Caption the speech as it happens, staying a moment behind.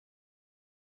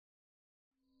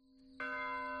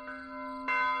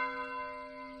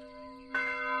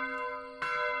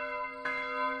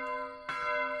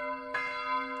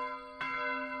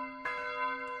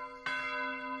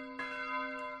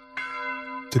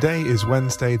Today is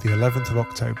Wednesday, the 11th of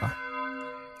October,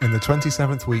 in the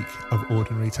 27th week of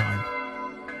Ordinary Time.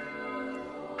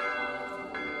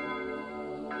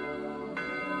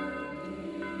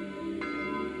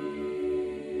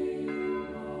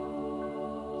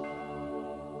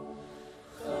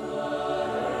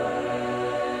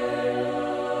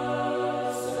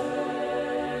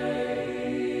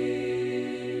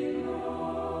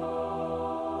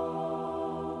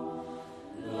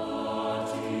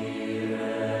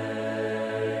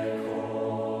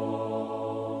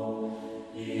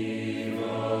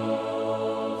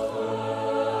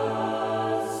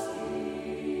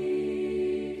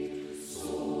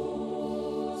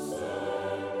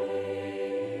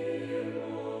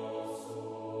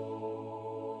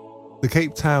 The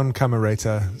Cape Town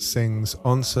Camerata sings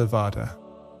Once Vada,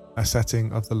 a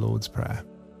setting of the Lord's Prayer.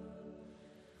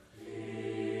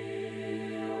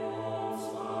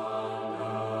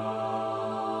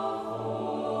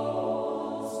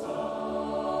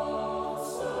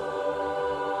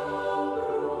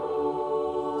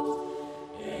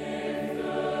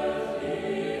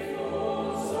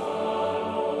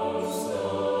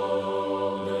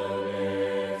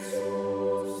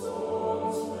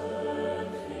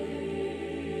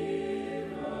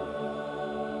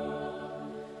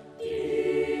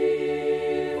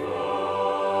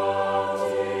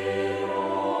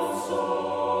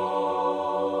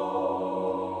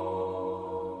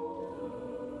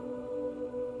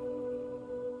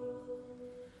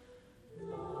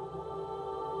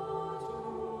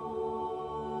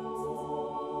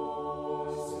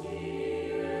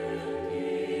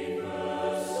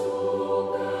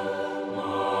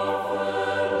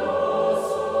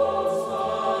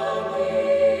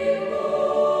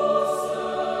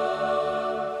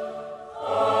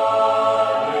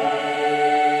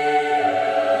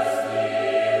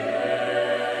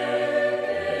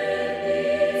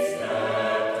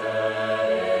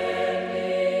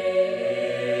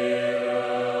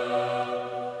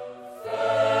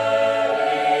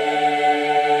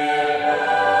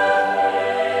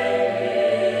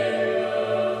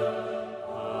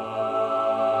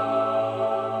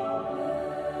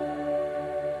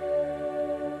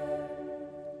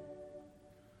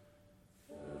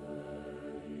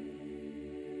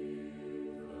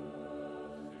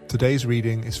 Today's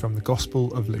reading is from the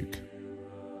Gospel of Luke.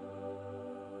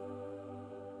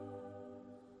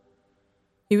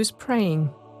 He was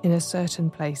praying in a certain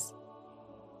place.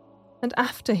 And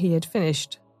after he had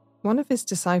finished, one of his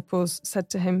disciples said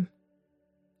to him,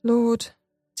 "Lord,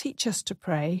 teach us to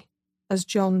pray, as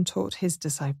John taught his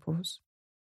disciples."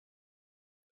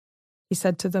 He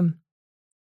said to them,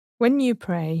 "When you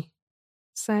pray,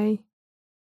 say,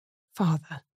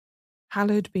 'Father,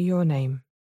 hallowed be your name.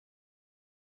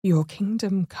 Your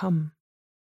kingdom come.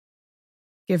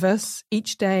 Give us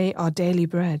each day our daily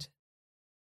bread.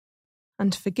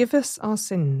 And forgive us our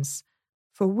sins,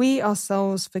 for we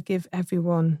ourselves forgive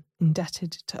everyone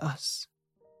indebted to us.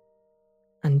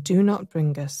 And do not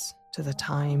bring us to the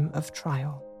time of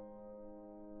trial."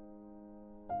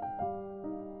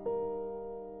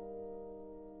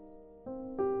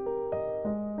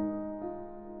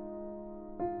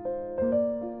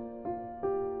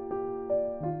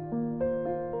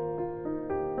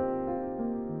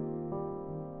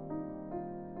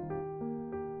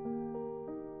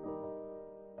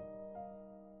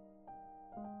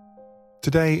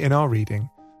 Today, in our reading,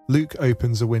 Luke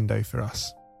opens a window for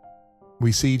us.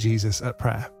 We see Jesus at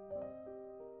prayer.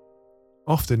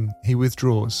 Often he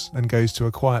withdraws and goes to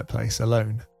a quiet place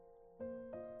alone.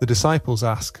 The disciples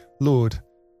ask, "Lord,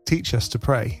 teach us to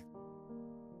pray."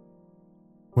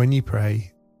 When you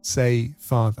pray, say,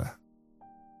 "Father."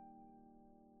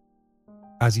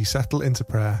 As you settle into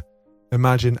prayer,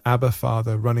 imagine Abba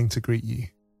Father running to greet you,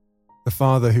 the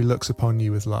Father who looks upon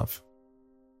you with love.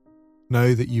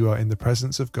 Know that you are in the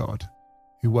presence of God,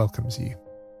 who welcomes you.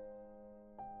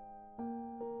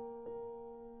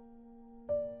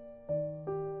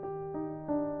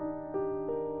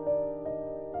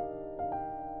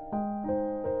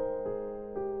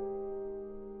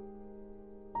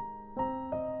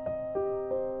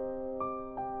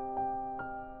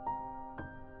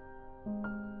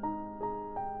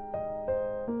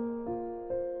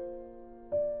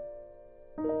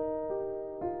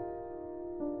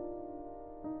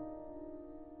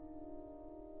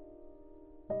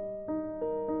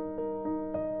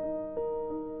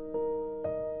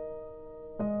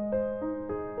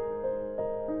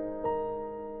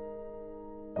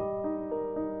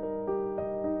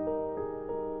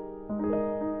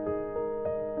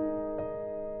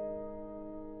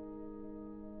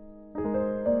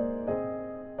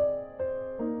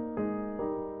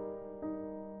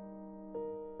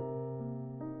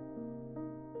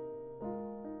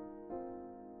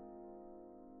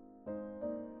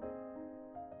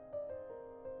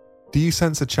 you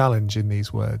sense a challenge in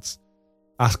these words,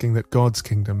 asking that God's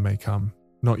kingdom may come,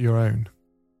 not your own?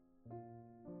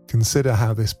 Consider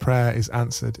how this prayer is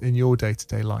answered in your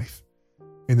day-to-day life,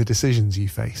 in the decisions you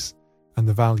face, and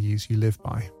the values you live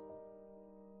by.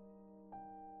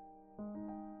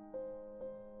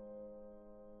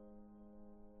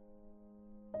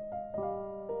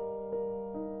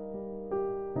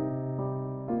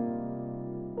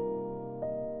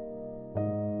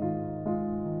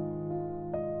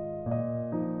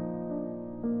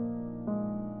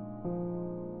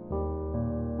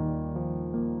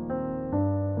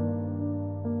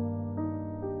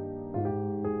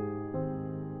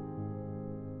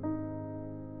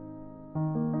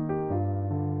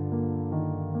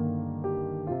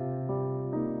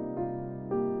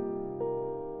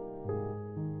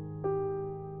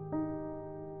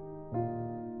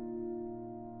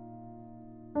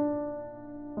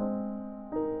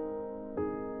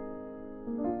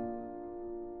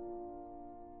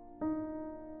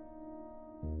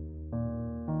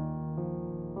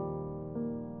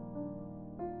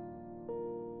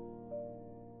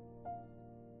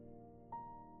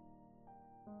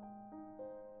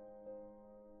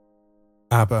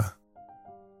 Abba,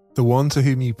 the one to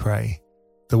whom you pray,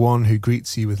 the one who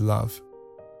greets you with love,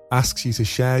 asks you to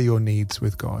share your needs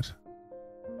with God.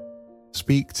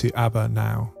 Speak to Abba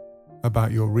now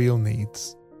about your real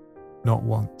needs, not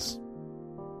wants.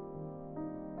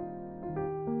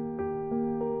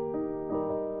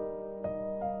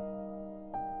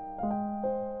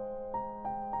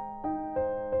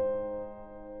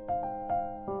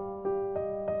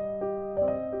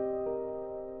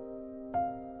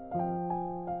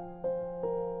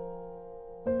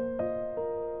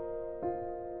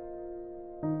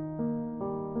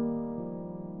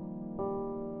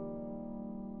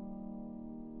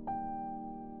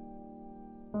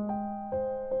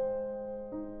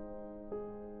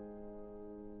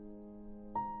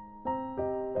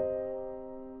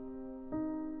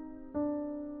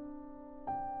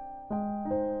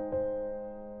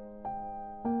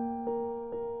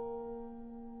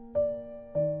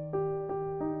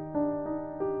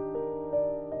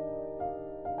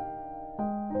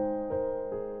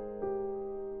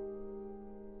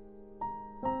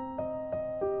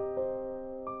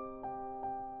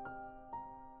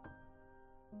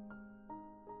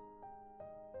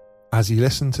 As you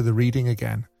listen to the reading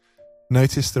again,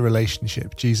 notice the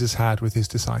relationship Jesus had with his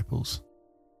disciples.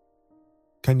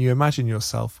 Can you imagine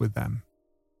yourself with them?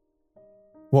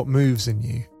 What moves in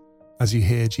you as you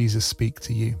hear Jesus speak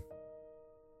to you?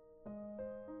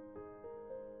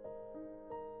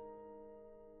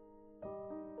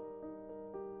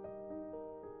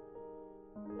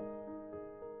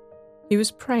 He was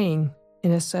praying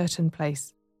in a certain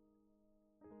place.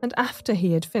 And after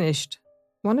he had finished,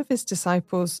 one of his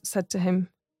disciples said to him,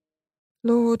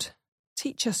 "Lord,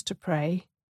 teach us to pray,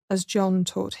 as John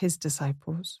taught his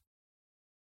disciples."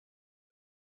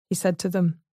 He said to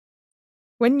them,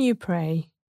 "When you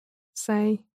pray,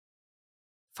 say,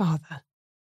 'Father,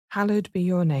 hallowed be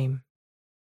your name.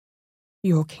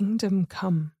 Your kingdom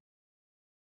come.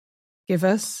 Give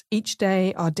us each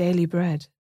day our daily bread.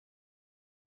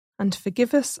 And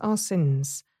forgive us our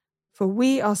sins, for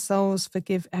we ourselves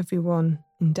forgive everyone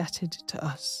indebted to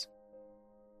us.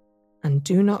 And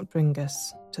do not bring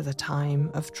us to the time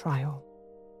of trial.'"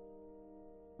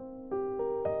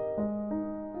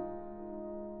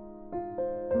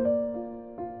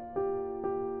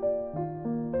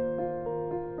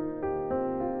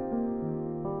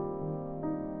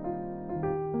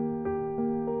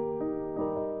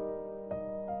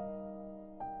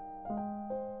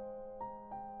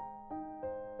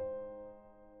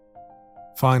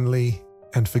 Finally,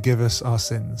 and forgive us our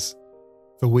sins,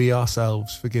 for we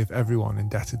ourselves forgive everyone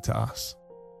indebted to us.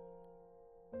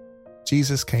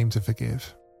 Jesus came to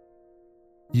forgive.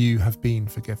 You have been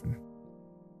forgiven.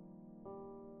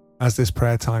 As this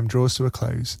prayer time draws to a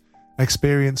close,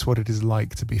 experience what it is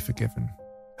like to be forgiven,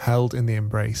 held in the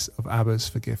embrace of Abba's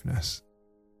forgiveness.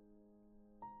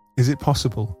 Is it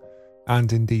possible,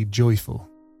 and indeed joyful,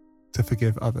 to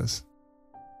forgive others?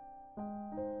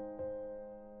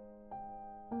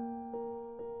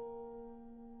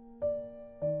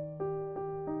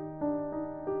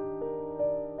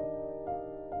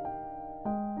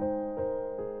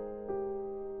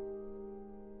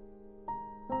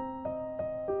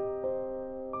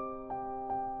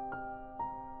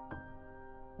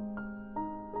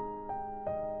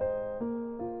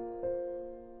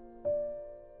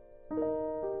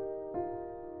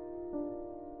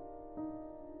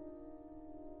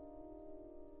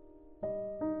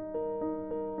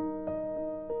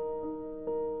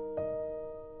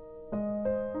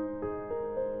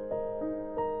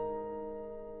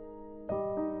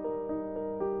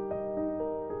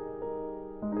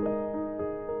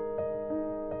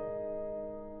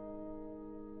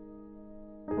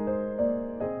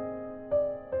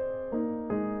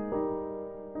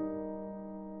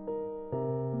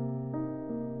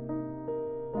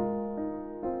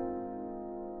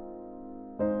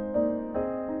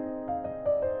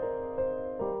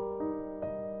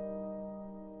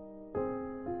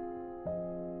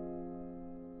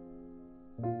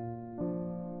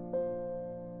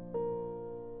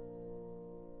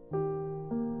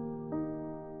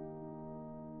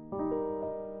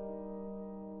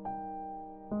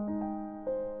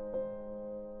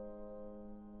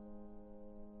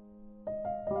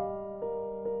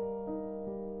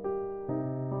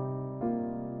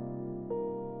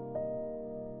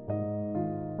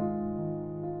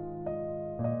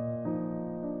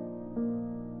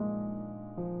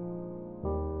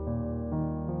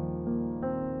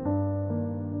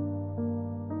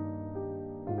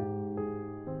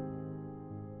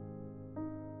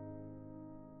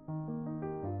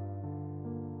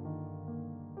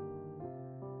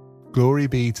 Glory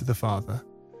be to the Father,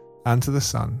 and to the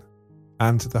Son,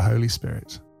 and to the Holy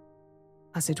Spirit.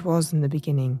 As it was in the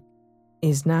beginning,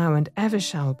 is now, and ever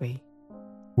shall be,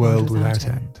 World without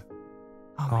end.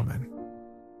 Amen.